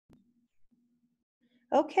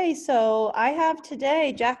Okay, so I have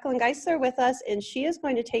today Jacqueline Gieseler with us, and she is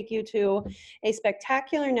going to take you to a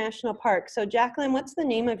spectacular national park. So Jacqueline, what's the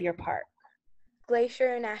name of your park?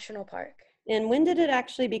 Glacier National Park. And when did it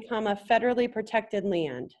actually become a federally protected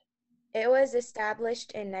land? It was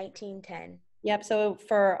established in 1910. Yep, so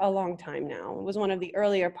for a long time now. It was one of the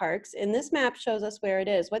earlier parks, and this map shows us where it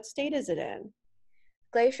is. What state is it in?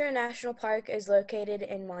 Glacier National Park is located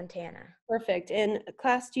in Montana. Perfect. And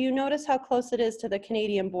class, do you notice how close it is to the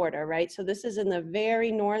Canadian border, right? So this is in the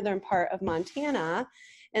very northern part of Montana.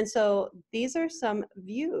 And so these are some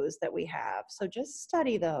views that we have. So just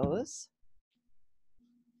study those.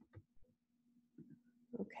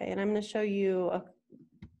 Okay, and I'm going to show you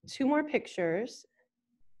two more pictures.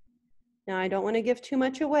 Now, I don't want to give too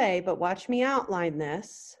much away, but watch me outline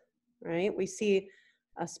this, right? We see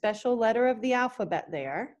a special letter of the alphabet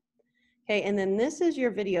there. Okay, and then this is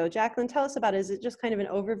your video. Jacqueline, tell us about it. Is it just kind of an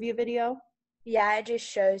overview video? Yeah, it just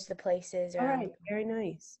shows the places All around. right, very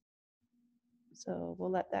nice. So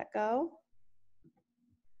we'll let that go.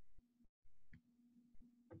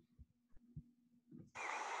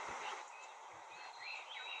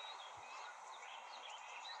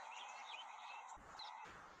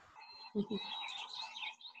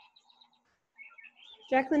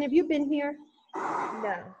 Jacqueline, have you been here?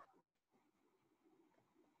 No.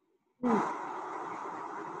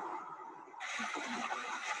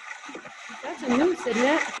 That's a moose, isn't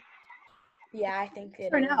it? Yeah, I think it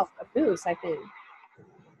Turn is. out a moose, I think.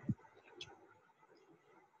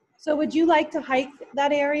 So would you like to hike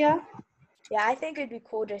that area? Yeah, I think it'd be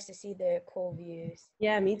cool just to see the cool views.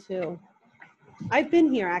 Yeah, me too. I've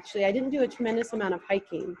been here actually. I didn't do a tremendous amount of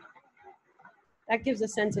hiking. That gives a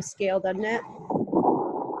sense of scale, doesn't it?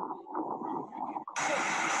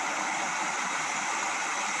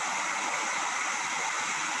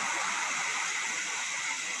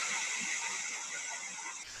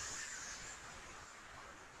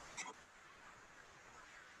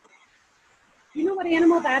 You know what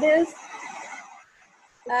animal that is?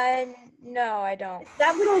 No, I don't.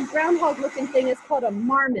 That little groundhog looking thing is called a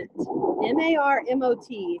marmot.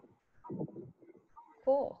 M-A-R-M-O-T.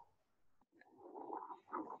 Cool.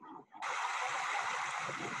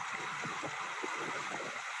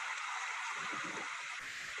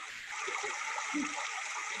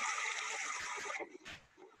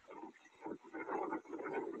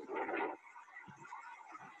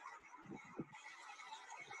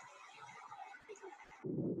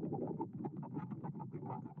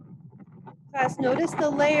 Class, notice the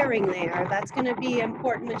layering there. That's going to be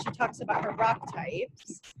important when she talks about her rock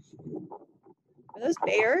types. Are those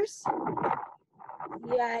bears?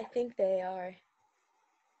 Yeah, I think they are.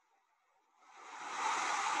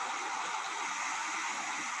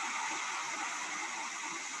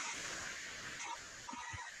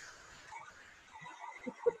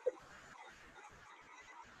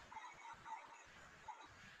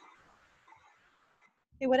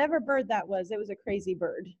 Hey, whatever bird that was, it was a crazy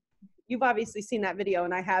bird. You've obviously seen that video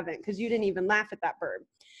and I haven't because you didn't even laugh at that bird.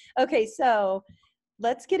 Okay, so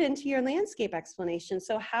let's get into your landscape explanation.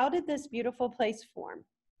 So how did this beautiful place form?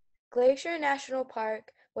 Glacier National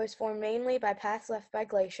Park was formed mainly by paths left by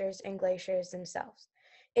glaciers and glaciers themselves.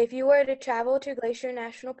 If you were to travel to Glacier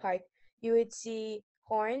National Park, you would see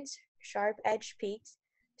horns, sharp-edged peaks,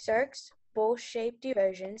 cirques, bowl-shaped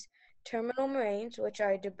erosions, terminal moraines, which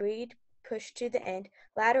are debris pushed to the end,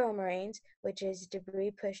 lateral moraines, which is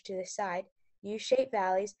debris pushed to the side, U-shaped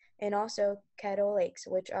valleys, and also kettle lakes,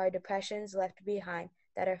 which are depressions left behind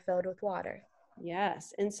that are filled with water.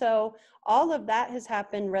 Yes, and so all of that has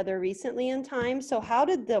happened rather recently in time. So how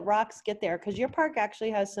did the rocks get there? Because your park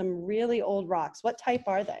actually has some really old rocks. What type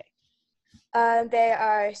are they? They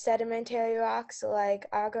are sedimentary rocks like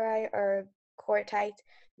agarite or quartzite,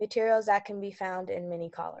 materials that can be found in many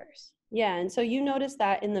colors. Yeah, and so you noticed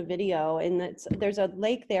that in the video, and there's a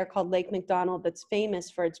lake there called Lake McDonald that's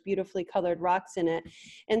famous for its beautifully colored rocks in it.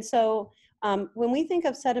 And so when we think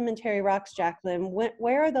of sedimentary rocks, Jacqueline,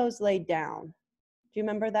 where are those laid down? Do you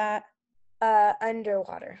remember that?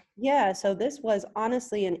 Underwater. Yeah, so this was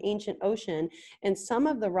honestly an ancient ocean, and some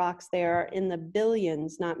of the rocks there are in the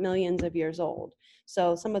billions, not millions of years old.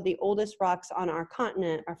 So some of the oldest rocks on our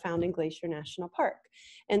continent are found in Glacier National Park.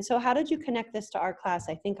 And so how did you connect this to our class?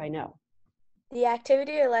 I think I know. The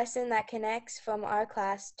activity or lesson that connects from our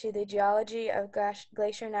class to the geology of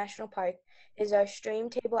Glacier National Park is our stream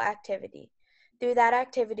table activity. Through that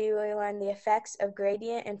activity, we learn the effects of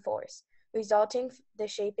gradient and force, resulting the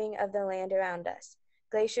shaping of the land around us.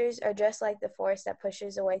 Glaciers are just like the force that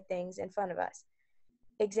pushes away things in front of us.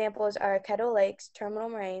 Examples are kettle lakes, terminal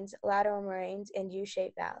moraines, lateral moraines, and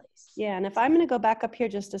U-shaped valleys. Yeah, and if I'm going to go back up here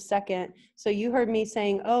just a second, so you heard me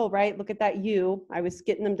saying, oh, right, look at that U. I was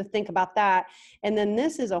getting them to think about that. And then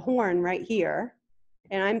this is a horn right here.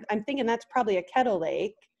 And I'm thinking that's probably a kettle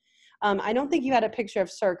lake. I don't think you had a picture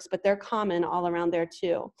of cirques, but they're common all around there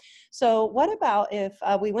too. So what about if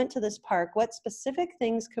we went to this park, what specific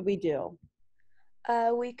things could we do?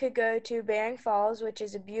 We could go to Barron Falls, which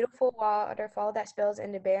is a beautiful waterfall that spills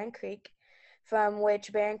into Barron Creek, from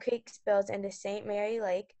which Barron Creek spills into St. Mary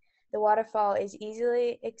Lake. The waterfall is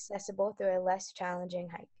easily accessible through a less challenging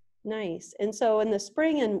hike. Nice. And so in the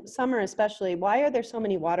spring and summer especially, why are there so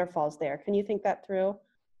many waterfalls there? Can you think that through?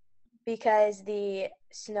 Because the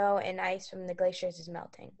snow and ice from the glaciers is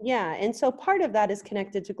melting. Yeah, and so part of that is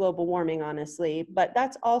connected to global warming, honestly, but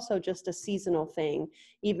that's also just a seasonal thing,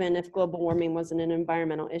 even if global warming wasn't an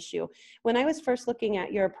environmental issue. When I was first looking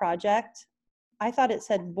at your project, I thought it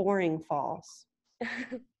said boring falls.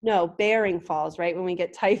 No, Bearing Falls, right? When we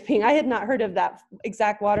get typing, I had not heard of that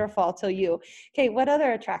exact waterfall till you. Okay, what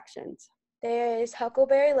other attractions? There is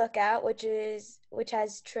Huckleberry Lookout, which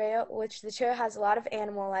the trail has a lot of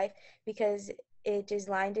animal life because it is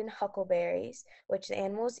lined in huckleberries, which the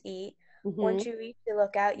animals eat. Hmm. Once you reach the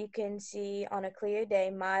lookout, you can see on a clear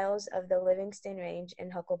day miles of the Livingston Range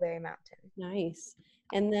and Huckleberry Mountain. Nice.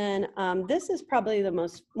 And then this is probably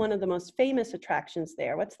one of the most famous attractions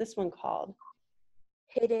there. What's this one called?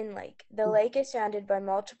 Hidden Lake. The lake is surrounded by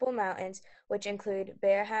multiple mountains, which include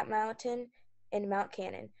Bear Hat Mountain and Mount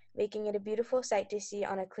Cannon, making it a beautiful sight to see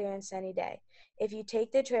on a clear and sunny day. If you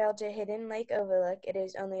take the trail to Hidden Lake Overlook, it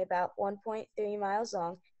is only about 1.3 miles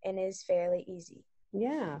long and is fairly easy.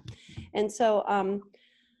 Yeah. And so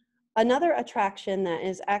another attraction that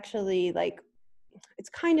is actually like, it's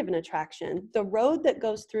kind of an attraction. The road that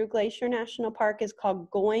goes through Glacier National Park is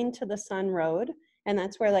called Going to the Sun Road. And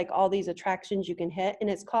that's where like all these attractions you can hit. And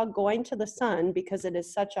it's called Going to the Sun because it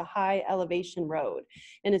is such a high elevation road.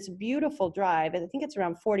 And it's a beautiful drive. I think it's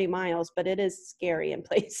around 40 miles, but it is scary in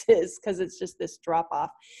places because it's just this drop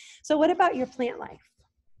off. So what about your plant life?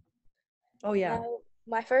 Oh yeah.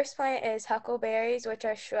 My first plant is huckleberries, which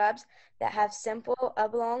are shrubs that have simple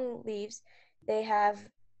oblong leaves. They have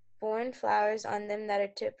borne flowers on them that are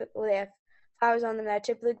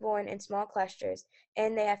typically born in small clusters,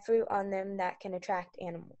 and they have fruit on them that can attract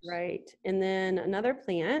animals. Right. And then another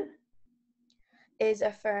plant. Is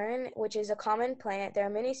a fern, which is a common plant. There are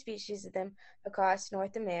many species of them across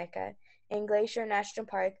North America. In Glacier National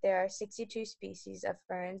Park, there are 62 species of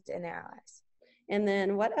ferns and their allies. And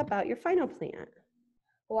then what about your final plant?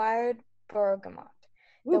 Wild bergamot.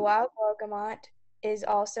 The Woo. wild bergamot is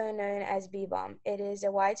also known as bee balm. It is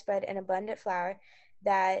a widespread and abundant flower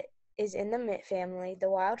that is in the mint family. The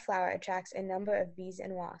wildflower attracts a number of bees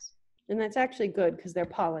and wasps. And that's actually good because they're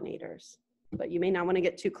pollinators, but you may not want to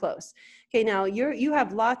get too close. Okay, now you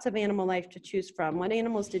have lots of animal life to choose from. What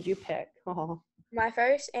animals did you pick? Oh, My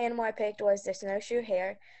first animal I picked was the snowshoe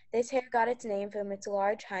hare. This hare got its name from its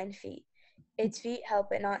large hind feet. Its feet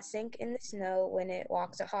help it not sink in the snow when it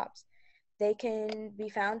walks or hops. They can be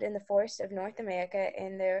found in the forests of North America,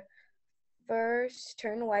 and their furs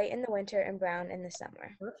turn white in the winter and brown in the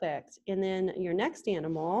summer. perfect. And then your next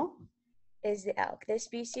animal. Is the elk. This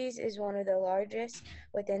species is one of the largest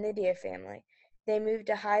within the deer family. They move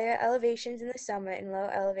to higher elevations in the summer and low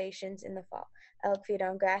elevations in the fall. Elk feed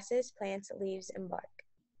on grasses, plants, leaves, and bark.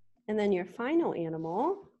 And then your final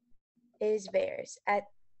animal. Is bears. At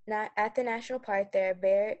the national park, there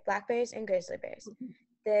are black bears and grizzly bears.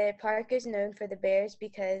 The park is known for the bears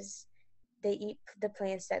because they eat the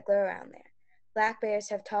plants that grow around there. Black bears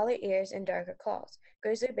have taller ears and darker claws.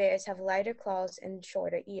 Grizzly bears have lighter claws and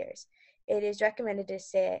shorter ears. It is recommended to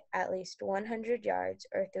stay at least 100 yards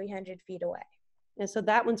or 300 feet away. And so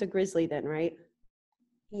that one's a grizzly then, right?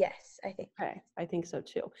 Yes, I think. Okay, I think so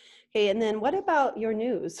too. Okay, and then what about your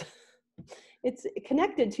news? It's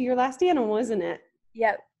connected to your last animal, isn't it?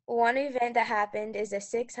 Yep. One event that happened is a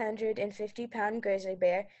 650-pound grizzly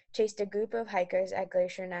bear chased a group of hikers at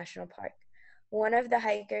Glacier National Park. One of the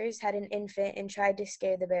hikers had an infant and tried to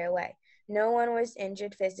scare the bear away. No one was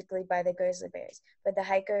injured physically by the grizzly bears, but the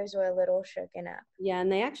hikers were a little shooken up. Yeah,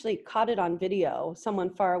 and they actually caught it on video, someone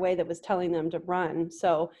far away that was telling them to run.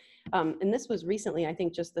 So, and this was recently, I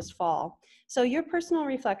think just this fall. So your personal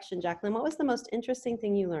reflection, Jacqueline, what was the most interesting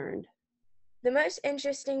thing you learned? The most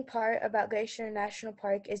interesting part about Glacier National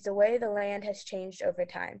Park is the way the land has changed over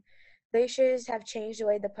time. Glaciers have changed the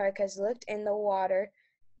way the park has looked in the water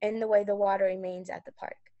and the way the water remains at the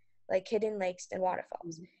park, like hidden lakes and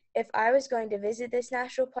waterfalls. If I was going to visit this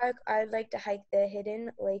national park, I'd like to hike the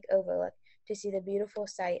Hidden Lake Overlook to see the beautiful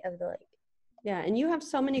sight of the lake. Yeah, and you have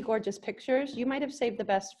so many gorgeous pictures. You might have saved the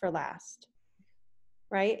best for last,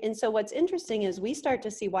 right? And so what's interesting is we start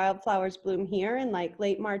to see wildflowers bloom here in like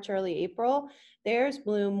late March, early April. Theirs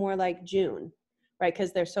bloom more like June, right?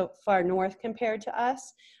 Because they're so far north compared to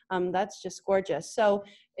us. That's just gorgeous. So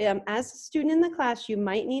as a student in the class, you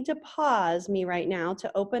might need to pause me right now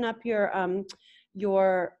to open up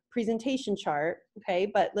your presentation chart, okay?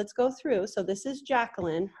 But let's go through. So this is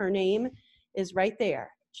Jacqueline. Her name is right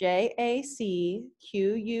there, Jacqueline.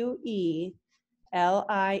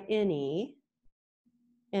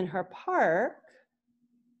 And her park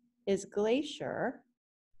is Glacier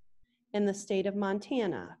in the state of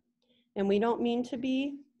Montana. And we don't mean to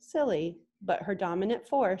be silly, but her dominant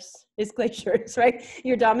force is glaciers, right?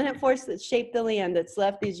 Your dominant force that shaped the land, that's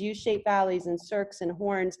left these U-shaped valleys and cirques and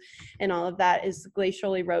horns and all of that is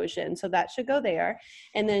glacial erosion. So that should go there.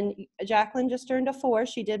 And then Jacqueline just earned a 4.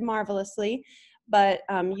 She did marvelously. But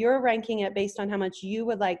you're ranking it based on how much you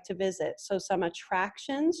would like to visit. So some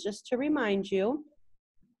attractions, just to remind you,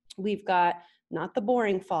 we've got not the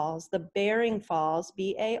boring falls, the Baring Falls,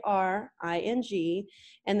 Baring.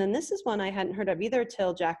 And then this is one I hadn't heard of either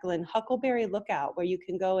till Jacqueline, Huckleberry Lookout, where you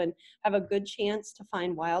can go and have a good chance to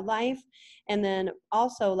find wildlife. And then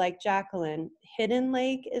also like Jacqueline, Hidden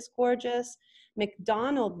Lake is gorgeous.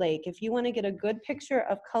 McDonald Lake, if you want to get a good picture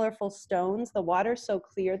of colorful stones, the water's so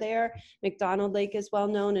clear there. McDonald Lake is well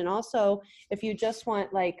known. And also if you just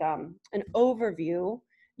want like an overview,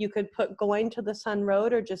 you could put Going to the Sun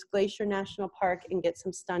Road or just Glacier National Park and get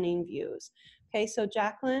some stunning views. Okay, so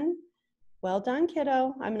Jacqueline, well done,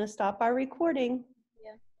 kiddo. I'm going to stop our recording.